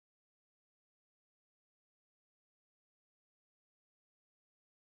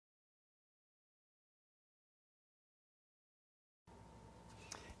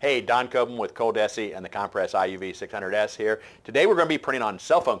Hey, Don Copeland with Coldesi and the Compress IUV 600S here. Today we're going to be printing on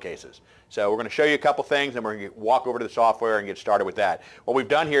cell phone cases. So we're going to show you a couple things and we're going to walk over to the software and get started with that. What we've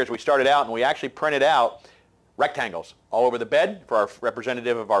done here is we started out and we actually printed out rectangles all over the bed for our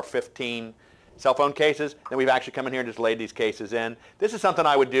representative of our 15 cell phone cases. Then we've actually come in here and just laid these cases in. This is something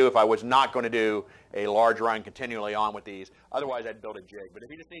I would do if I was not going to do a large run continually on with these. Otherwise, I'd build a jig. But if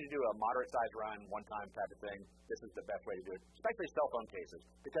you just need to do a moderate-sized run, one-time type of thing, this is the best way to do it, especially cell phone cases,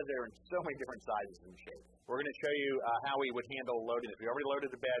 because they're in so many different sizes and shapes. We're going to show you how we would handle loading this. We already loaded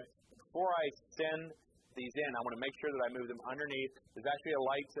the bed. Before I send these in, I want to make sure that I move them underneath. There's actually a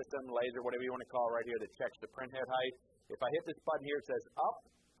light system, laser, whatever you want to call it right here, that checks the print head height. If I hit this button here, it says up.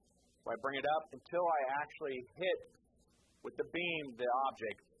 If I bring it up until I actually hit with the beam the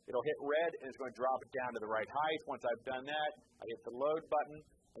object, it'll hit red and it's going to drop it down to the right height. Once I've done that, I hit the load button.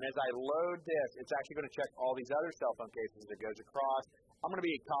 And as I load this, it's actually going to check all these other cell phone cases as it goes across. I'm going to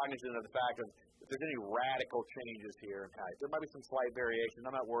be cognizant of the fact of if there's any radical changes here in height. There might be some slight variation.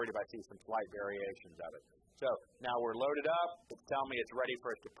 I'm not worried if I see some slight variations of it. So now we're loaded up. It's telling me it's ready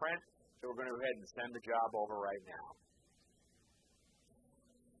for us to print. So we're going to go ahead and send the job over right now.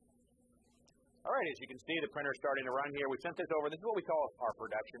 All right, as you can see, the printer's starting to run here. We sent this over. This is what we call our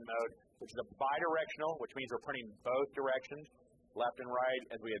production mode, which is a bidirectional, which means we're printing both directions, left and right,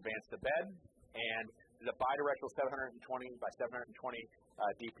 as we advance the bed. And it's a bidirectional 720 by 720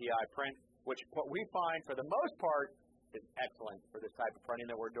 DPI print, which what we find, for the most part, is excellent for this type of printing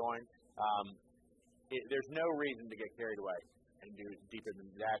that we're doing. There's no reason to get carried away and do deeper than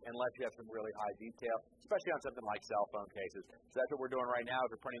that unless you have some really high detail, especially on something like cell phone cases. So that's what we're doing right now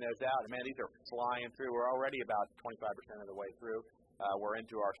is we're printing those out. And man, these are flying through. We're already about 25% of the way through. We're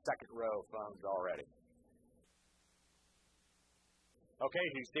into our second row of phones already. Okay,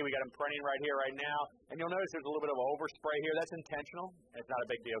 as you can see, we got them printing right here, right now. And you'll notice there's a little bit of overspray here. That's intentional. It's not a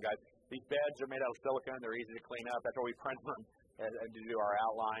big deal, guys. These beds are made out of silicone. They're easy to clean up. That's why we print them and do our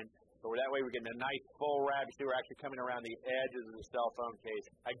outline. So that way we're getting a nice full wrap. You see we're actually coming around the edges of the cell phone case.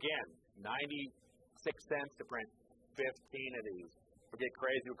 Again, 96 cents to print 15 of these. If we get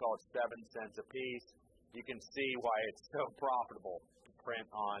crazy, we call it 7 cents a piece. You can see why it's so profitable to print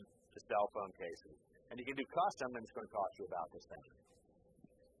on the cell phone cases. And you can do custom, and it's going to cost you about the same.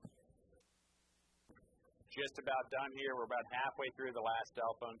 Just about done here. We're about halfway through the last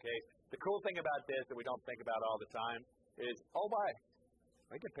cell phone case. The cool thing about this that we don't think about all the time is,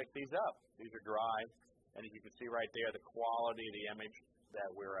 we can pick these up. These are dry, and as you can see right there, the quality of the image that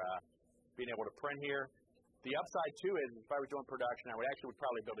we're being able to print here. The upside, too, is if I was doing production, I would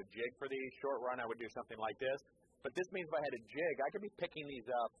probably build a jig for these. Short run, I would do something like this. But this means if I had a jig, I could be picking these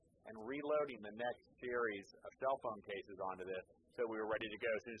up and reloading the next series of cell phone cases onto this so we were ready to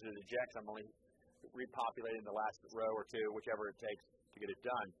go. As soon as it ejects, I'm only repopulating the last row or two, whichever it takes to get it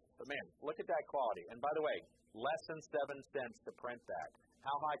done. But, man, look at that quality. And, by the way, less than 7 cents to print that.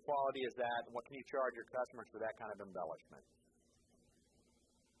 How high quality is that, and what can you charge your customers for that kind of embellishment?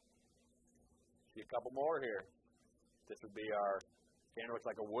 See a couple more here. This would be our standard, looks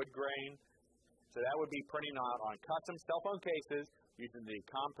like a wood grain. So that would be printing on custom cell phone cases using the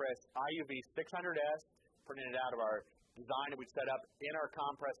Compress IUV 600S, printing it out of our design that we set up in our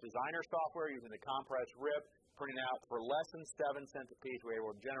Compress Designer software using the Compress RIP, printing out for less than 7 cents a piece. We're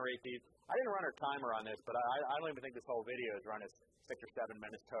able to generate these. I didn't run our timer on this, but I don't even think this whole video has run us 6 or 7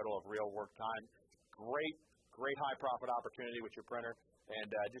 minutes total of real work time. Great high profit opportunity with your printer, and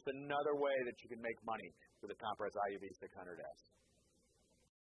just another way that you can make money with the Compress IUV 600S.